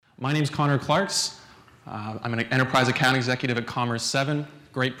My name is Connor Clarks. I'm an enterprise account executive at Commerce 7.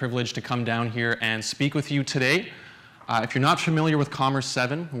 Great privilege to come down here and speak with you today. If you're not familiar with Commerce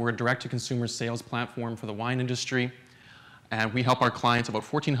 7, we're a direct-to-consumer sales platform for the wine industry. And we help our clients, about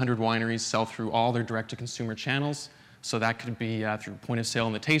 1,400 wineries, sell through all their direct-to-consumer channels. So that could be through point of sale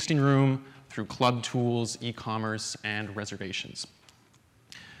in the tasting room, through club tools, e-commerce, and reservations.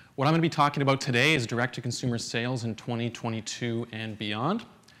 What I'm going to be talking about today is direct-to-consumer sales in 2022 and beyond.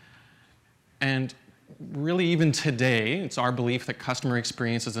 And really, even today, it's our belief that customer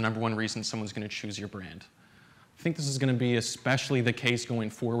experience is the #1 reason someone's going to choose your brand. I think this is going to be especially the case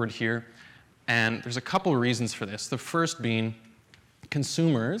going forward here. And there's a couple of reasons for this. The first being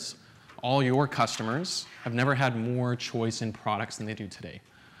consumers, all your customers, have never had more choice in products than they do today.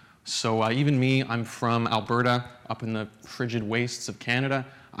 So even me, I'm from Alberta, up in the frigid wastes of Canada.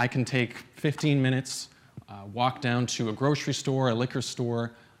 I can take 15 minutes, walk down to a grocery store, a liquor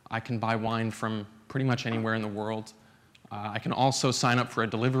store. I can buy wine from pretty much anywhere in the world. I can also sign up for a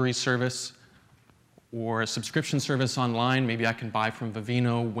delivery service or a subscription service online. Maybe I can buy from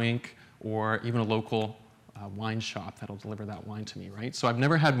Vivino, Wink, or even a local wine shop that'll deliver that wine to me, right? So I've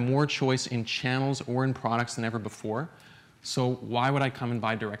never had more choice in channels or in products than ever before. So why would I come and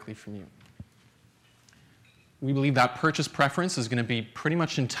buy directly from you? We believe that purchase preference is going to be pretty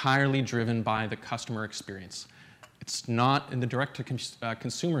much entirely driven by the customer experience. It's not, in the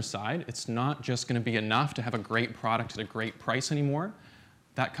direct-to-consumer side, it's not just going to be enough to have a great product at a great price anymore.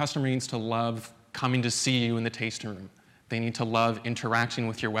 That customer needs to love coming to see you in the tasting room. They need to love interacting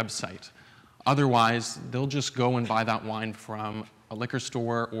with your website. Otherwise, they'll just go and buy that wine from a liquor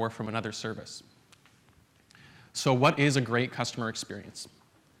store or from another service. So what is a great customer experience?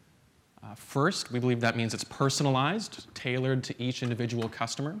 First, we believe that means it's personalized, tailored to each individual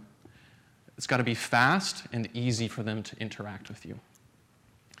customer. It's got to be fast and easy for them to interact with you.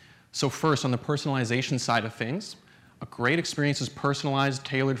 So first, on the personalization side of things, a great experience is personalized,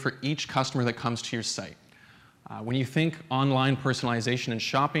 tailored for each customer that comes to your site. When you think online personalization and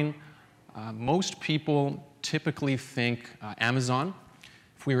shopping, most people typically think Amazon.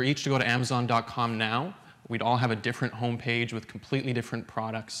 If we were each to go to Amazon.com now, we'd all have a different homepage with completely different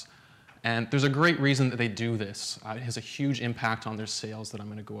products. And there's a great reason that they do this. It has a huge impact on their sales that I'm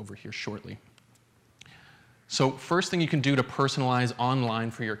going to go over here shortly. So first thing you can do to personalize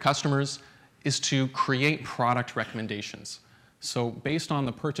online for your customers is to create product recommendations. So based on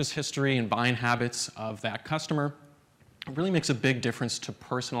the purchase history and buying habits of that customer, it really makes a big difference to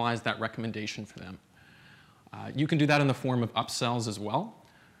personalize that recommendation for them. You can do that in the form of upsells as well.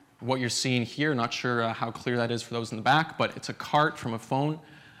 What you're seeing here, not sure how clear that is for those in the back, but it's a cart from a phone.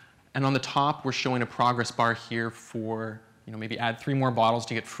 And on the top, we're showing a progress bar here for, maybe add 3 more bottles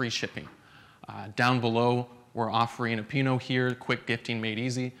to get free shipping. Down below, we're offering a Pinot here, quick gifting made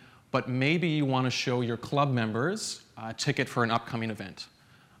easy. But maybe you want to show your club members a ticket for an upcoming event.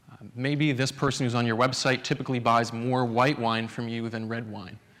 Maybe this person who's on your website typically buys more white wine from you than red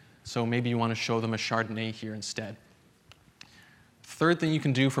wine. So maybe you want to show them a Chardonnay here instead. Third thing you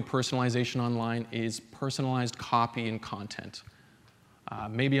can do for personalization online is personalized copy and content.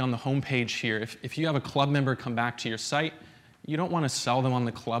 Maybe on the home page here, if you have a club member come back to your site, you don't want to sell them on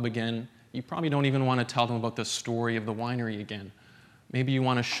the club again. You probably don't even want to tell them about the story of the winery again. Maybe you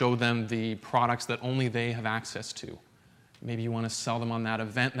want to show them the products that only they have access to. Maybe you want to sell them on that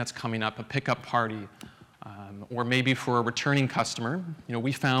event that's coming up, a pickup party. Or maybe for a returning customer,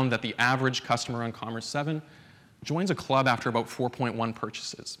 we found that the average customer on Commerce 7 joins a club after about 4.1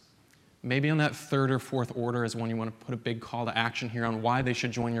 purchases. Maybe on that 3rd or 4th order is when you want to put a big call to action here on why they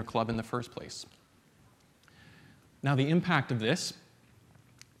should join your club in the first place. Now, the impact of this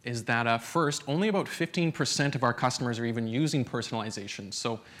is that first, only about 15% of our customers are even using personalization.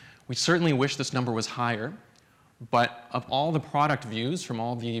 So we certainly wish this number was higher. But of all the product views from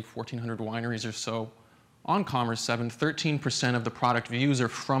all the 1,400 wineries or so on Commerce 7, 13% of the product views are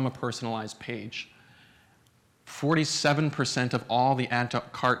from a personalized page. 47% of all the add to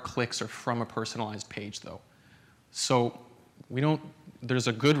cart clicks are from a personalized page, though. So there's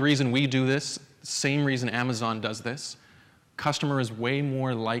a good reason we do this, same reason Amazon does this. Customer is way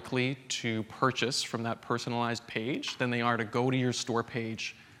more likely to purchase from that personalized page than they are to go to your store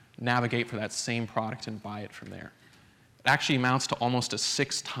page, navigate for that same product, and buy it from there. It actually amounts to almost a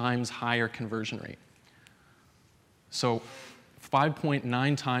 6 times higher conversion rate. So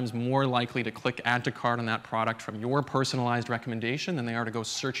 5.9 times more likely to click add to cart on that product from your personalized recommendation than they are to go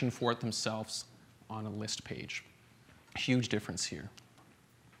searching for it themselves on a list page. Huge difference here.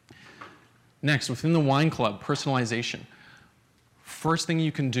 Next, within the wine club, personalization. First thing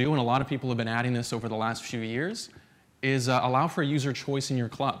you can do, and a lot of people have been adding this over the last few years, is allow for user choice in your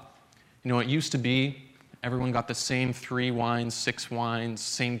club. You know, it used to be everyone got the same 3 wines, 6 wines,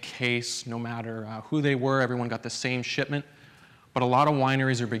 same case, no matter who they were, everyone got the same shipment. But a lot of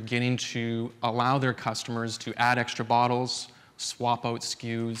wineries are beginning to allow their customers to add extra bottles, swap out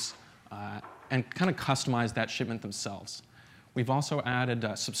SKUs, and kind of customize that shipment themselves. We've also added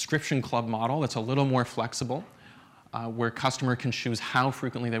a subscription club model that's a little more flexible, where a customer can choose how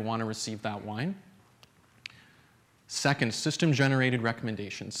frequently they want to receive that wine. Second, system-generated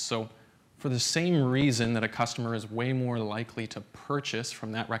recommendations. So for the same reason that a customer is way more likely to purchase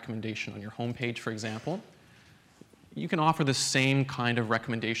from that recommendation on your homepage, for example, you can offer the same kind of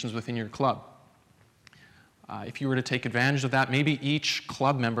recommendations within your club. If you were to take advantage of that, maybe each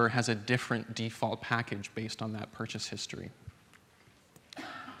club member has a different default package based on that purchase history.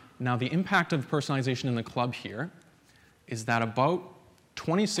 Now, the impact of personalization in the club here is that about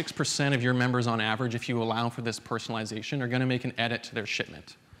 26% of your members on average, if you allow for this personalization, are going to make an edit to their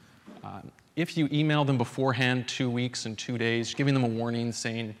shipment. If you email them beforehand 2 weeks and 2 days, giving them a warning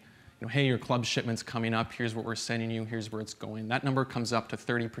saying, you know, hey, your club shipment's coming up, here's what we're sending you, here's where it's going, that number comes up to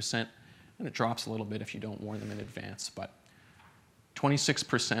 30%, and it drops a little bit if you don't warn them in advance, but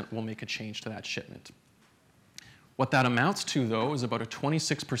 26% will make a change to that shipment. What that amounts to, though, is about a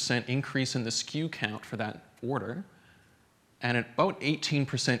 26% increase in the SKU count for that order, and about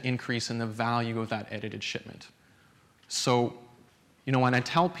 18% increase in the value of that edited shipment. So, you know, when I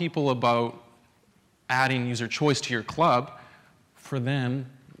tell people about adding user choice to your club, for them,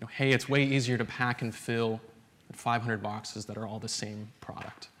 you know, hey, it's way easier to pack and fill 500 boxes that are all the same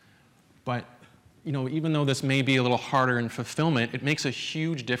product. But, you know, even though this may be a little harder in fulfillment, it makes a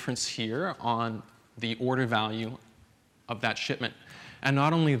huge difference here on the order value of that shipment. And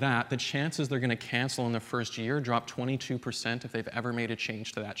not only that, the chances they're going to cancel in the first year drop 22% if they've ever made a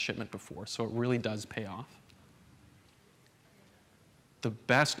change to that shipment before. So it really does pay off. The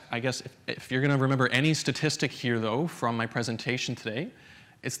best, I guess, if you're going to remember any statistic here, though, from my presentation today,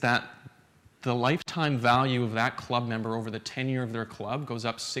 it's that the lifetime value of that club member over the tenure of their club goes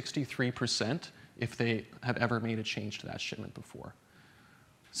up 63% if they have ever made a change to that shipment before.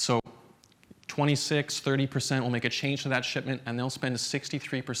 So 26, 30% will make a change to that shipment, and they'll spend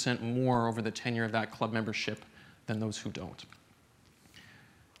 63% more over the tenure of that club membership than those who don't.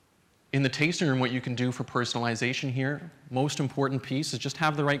 In the tasting room, what you can do for personalization here, most important piece is just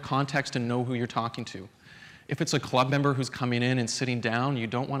have the right context and know who you're talking to. If it's a club member who's coming in and sitting down, you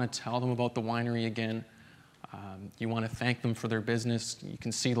don't want to tell them about the winery again. You want to thank them for their business. You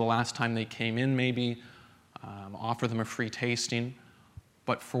can see the last time they came in maybe, offer them a free tasting.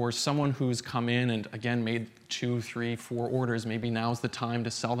 But for someone who's come in and, again, made 2, 3, 4 orders, maybe now's the time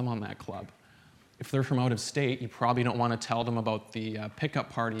to sell them on that club. If they're from out of state, you probably don't want to tell them about the pickup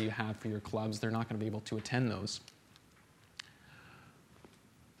party you have for your clubs. They're not going to be able to attend those.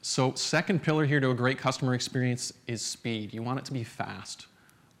 So second pillar here to a great customer experience is speed. You want it to be fast.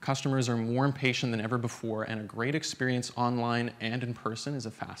 Customers are more impatient than ever before, and a great experience online and in person is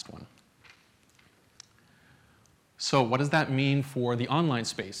a fast one. So what does that mean for the online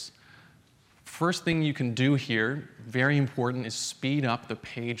space? First thing you can do here, very important, is speed up the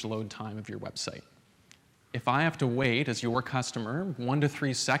page load time of your website. If I have to wait as your customer 1 to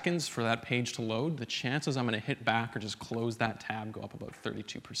 3 seconds for that page to load, the chances I'm going to hit back or just close that tab go up about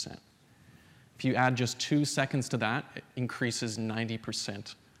 32%. If you add just 2 seconds to that, it increases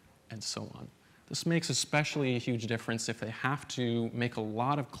 90%, and so on. This makes especially a huge difference if they have to make a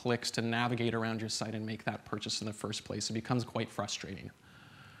lot of clicks to navigate around your site and make that purchase in the first place. It becomes quite frustrating.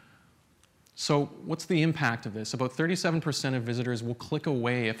 So what's the impact of this? About 37% of visitors will click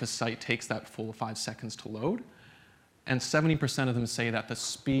away if a site takes that full 5 seconds to load, and 70% of them say that the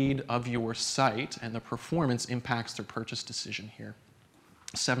speed of your site and the performance impacts their purchase decision here.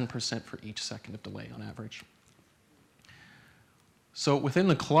 7% for each second of delay on average. So within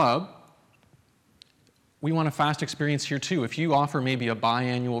the club, we want a fast experience here too. If you offer maybe a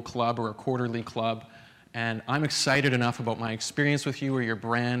biannual club or a quarterly club, and I'm excited enough about my experience with you or your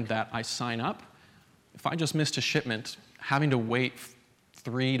brand that I sign up, if I just missed a shipment, having to wait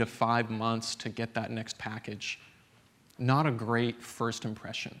 3 to 5 months to get that next package, not a great first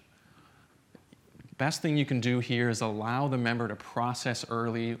impression. Best thing you can do here is allow the member to process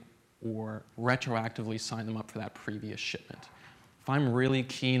early or retroactively sign them up for that previous shipment. If I'm really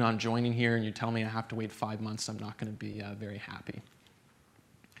keen on joining here and you tell me I have to wait 5 months, I'm not going to be very happy.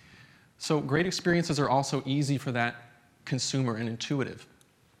 So great experiences are also easy for that consumer and intuitive.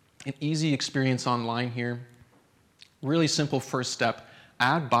 An easy experience online here, really simple first step,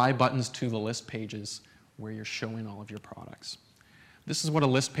 add buy buttons to the list pages where you're showing all of your products. This is what a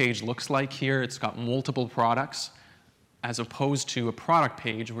list page looks like here. It's got multiple products. as opposed to a product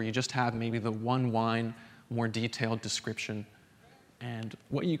page where you just have maybe the one wine, more detailed description. And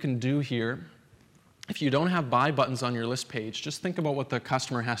what you can do here, if you don't have buy buttons on your list page, just think about what the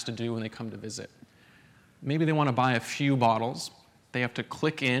customer has to do when they come to visit. Maybe they want to buy a few bottles. They have to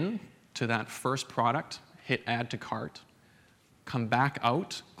click in to that first product, hit add to cart, come back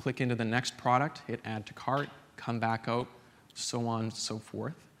out, click into the next product, hit add to cart, come back out, so on and so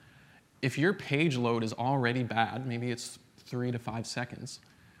forth. If your page load is already bad, maybe it's 3 to 5 seconds,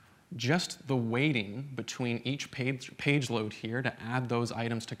 just the waiting between each page load here to add those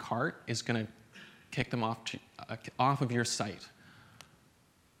items to cart is going to kick them off of your site.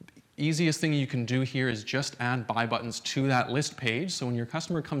 Easiest thing you can do here is just add buy buttons to that list page. So when your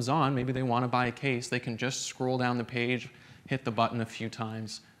customer comes on, maybe they want to buy a case, they can just scroll down the page, hit the button a few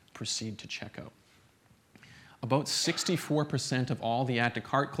times, proceed to checkout. About 64% of all the add to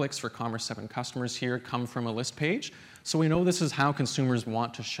cart clicks for Commerce 7 customers here come from a list page. So we know this is how consumers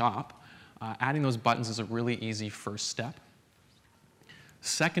want to shop. Adding those buttons is a really easy first step.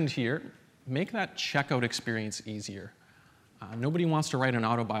 Second here, make that checkout experience easier. Nobody wants to write an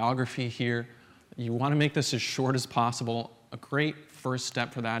autobiography here. You want to make this as short as possible. A great first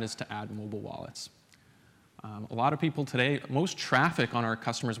step for that is to add mobile wallets. A lot of people today, most traffic on our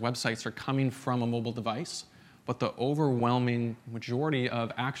customers' websites are coming from a mobile device, but the overwhelming majority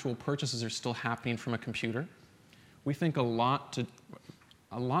of actual purchases are still happening from a computer. We think a lot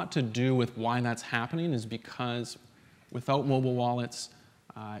to do with why that's happening is because without mobile wallets,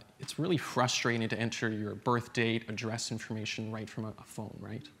 it's really frustrating to enter your birth date, address information right from a phone,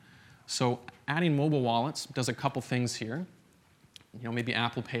 right? So adding mobile wallets does a couple things here. Maybe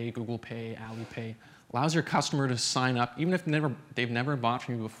Apple Pay, Google Pay, Alipay, allows your customer to sign up, even if they've never bought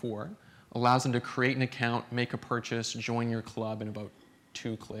from you before, allows them to create an account, make a purchase, join your club in about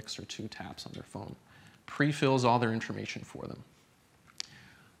 2 clicks or 2 taps on their phone. Pre-fills all their information for them.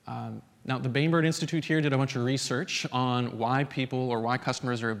 Now, the Bainbird Institute here did a bunch of research on why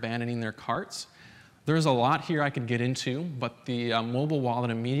customers are abandoning their carts. There's a lot here I could get into, but the mobile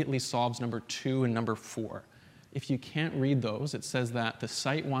wallet immediately solves number 2 and number 4. If you can't read those, it says that the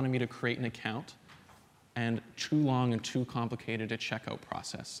site wanted me to create an account and too long and too complicated a checkout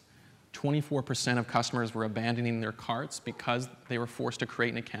process. 24% of customers were abandoning their carts because they were forced to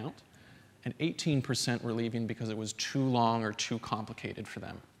create an account, and 18% were leaving because it was too long or too complicated for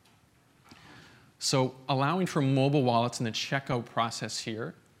them. So allowing for mobile wallets in the checkout process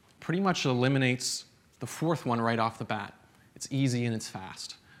here pretty much eliminates the 4th one right off the bat. It's easy and it's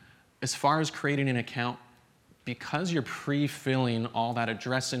fast. As far as creating an account, because you're pre-filling all that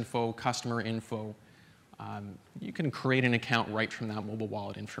address info, customer info, you can create an account right from that mobile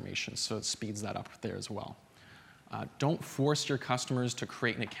wallet information, so it speeds that up there as well. Don't force your customers to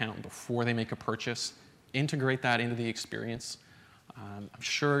create an account before they make a purchase. Integrate that into the experience. I'm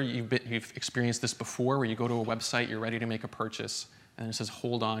sure you've experienced this before, where you go to a website, you're ready to make a purchase, and it says,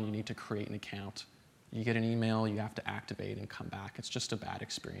 hold on, you need to create an account. You get an email, you have to activate and come back. It's just a bad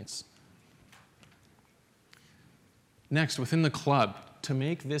experience. Next, within the club, to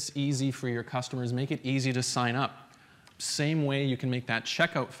make this easy for your customers, make it easy to sign up. Same way you can make that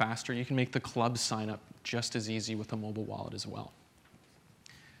checkout faster, you can make the club sign up just as easy with a mobile wallet as well.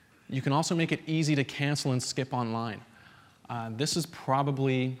 You can also make it easy to cancel and skip online. This is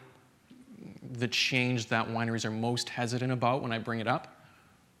probably the change that wineries are most hesitant about when I bring it up,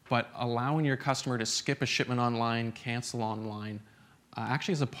 but allowing your customer to skip a shipment online, cancel online,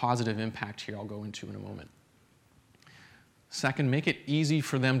 actually has a positive impact here I'll go into in a moment. Second, make it easy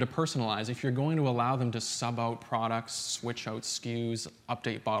for them to personalize. If you're going to allow them to sub out products, switch out SKUs,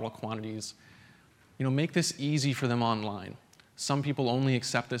 update bottle quantities, make this easy for them online. Some people only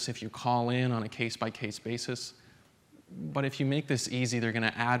accept this if you call in on a case-by-case basis. But if you make this easy, they're going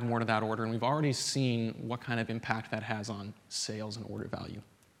to add more to that order, and we've already seen what kind of impact that has on sales and order value.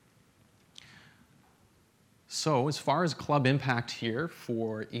 So as far as club impact here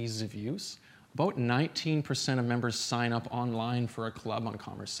for ease of use, about 19% of members sign up online for a club on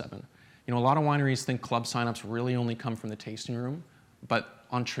Commerce 7. A lot of wineries think club signups really only come from the tasting room, but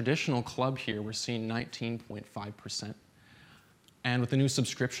on traditional club here, we're seeing 19.5%. And with the new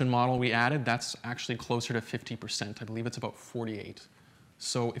subscription model we added, that's actually closer to 50%. I believe it's about 48%.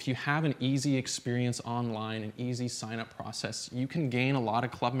 So if you have an easy experience online, an easy sign-up process, you can gain a lot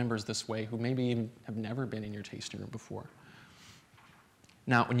of club members this way who maybe even have never been in your tasting room before.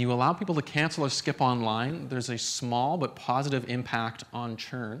 Now, when you allow people to cancel or skip online, there's a small but positive impact on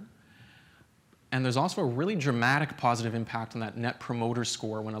churn. And there's also a really dramatic positive impact on that net promoter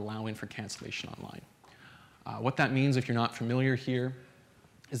score when allowing for cancellation online. What that means, if you're not familiar here,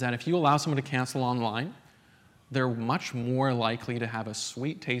 is that if you allow someone to cancel online, they're much more likely to have a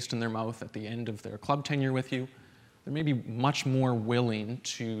sweet taste in their mouth at the end of their club tenure with you. They're maybe much more willing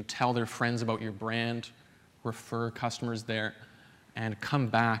to tell their friends about your brand, refer customers there, and come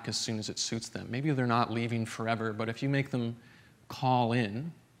back as soon as it suits them. Maybe they're not leaving forever, but if you make them call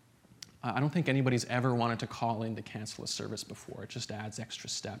in, I don't think anybody's ever wanted to call in to cancel a service before. It just adds extra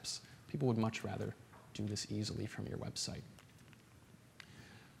steps. People would much rather do this easily from your website.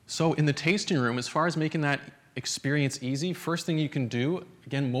 So in the tasting room, as far as making that experience easy, first thing you can do,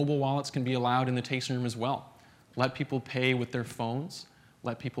 again, mobile wallets can be allowed in the tasting room as well. Let people pay with their phones.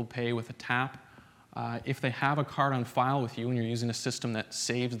 Let people pay with a tap. If they have a card on file with you and you're using a system that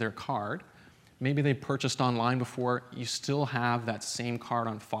saves their card, maybe they purchased online before, you still have that same card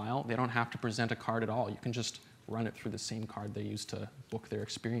on file. They don't have to present a card at all. You can just run it through the same card they used to book their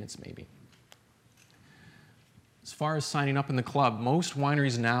experience maybe. As far as signing up in the club, most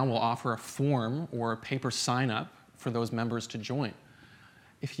wineries now will offer a form or a paper sign-up for those members to join.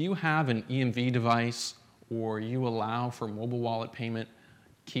 If you have an EMV device or you allow for mobile wallet payment,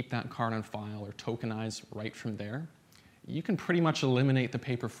 keep that card on file or tokenize right from there, you can pretty much eliminate the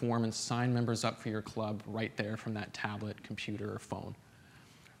paper form and sign members up for your club right there from that tablet, computer, or phone.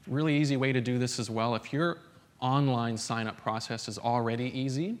 Really easy way to do this as well. If your online sign-up process is already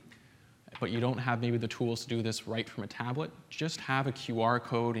easy, but you don't have maybe the tools to do this right from a tablet, just have a QR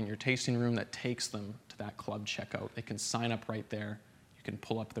code in your tasting room that takes them to that club checkout. They can sign up right there. You can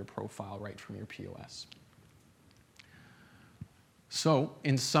pull up their profile right from your POS. So,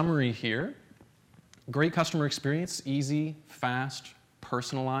 in summary here, great customer experience, easy, fast,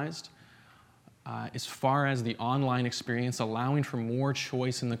 personalized. As far as the online experience, allowing for more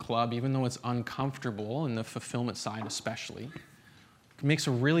choice in the club, even though it's uncomfortable in the fulfillment side especially, it makes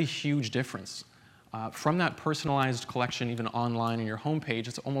a really huge difference. From that personalized collection, even online on your homepage,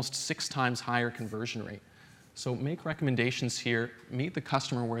 it's almost 6 times higher conversion rate. So make recommendations here, meet the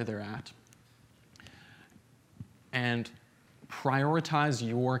customer where they're at, and prioritize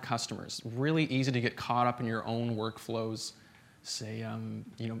your customers. Really easy to get caught up in your own workflows. Say,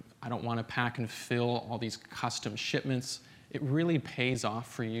 I don't want to pack and fill all these custom shipments. It really pays off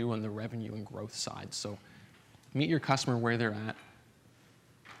for you on the revenue and growth side. So meet your customer where they're at.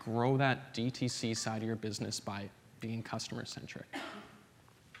 Grow that DTC side of your business by being customer-centric.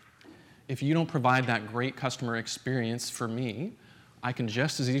 If you don't provide that great customer experience for me, I can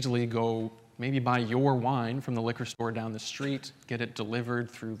just as easily go maybe buy your wine from the liquor store down the street, get it delivered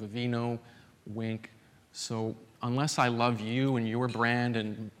through Vivino, Wink. So unless I love you and your brand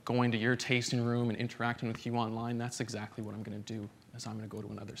and going to your tasting room and interacting with you online, that's exactly what I'm going to do, is I'm going to go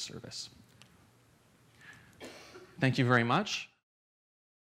to another service. Thank you very much.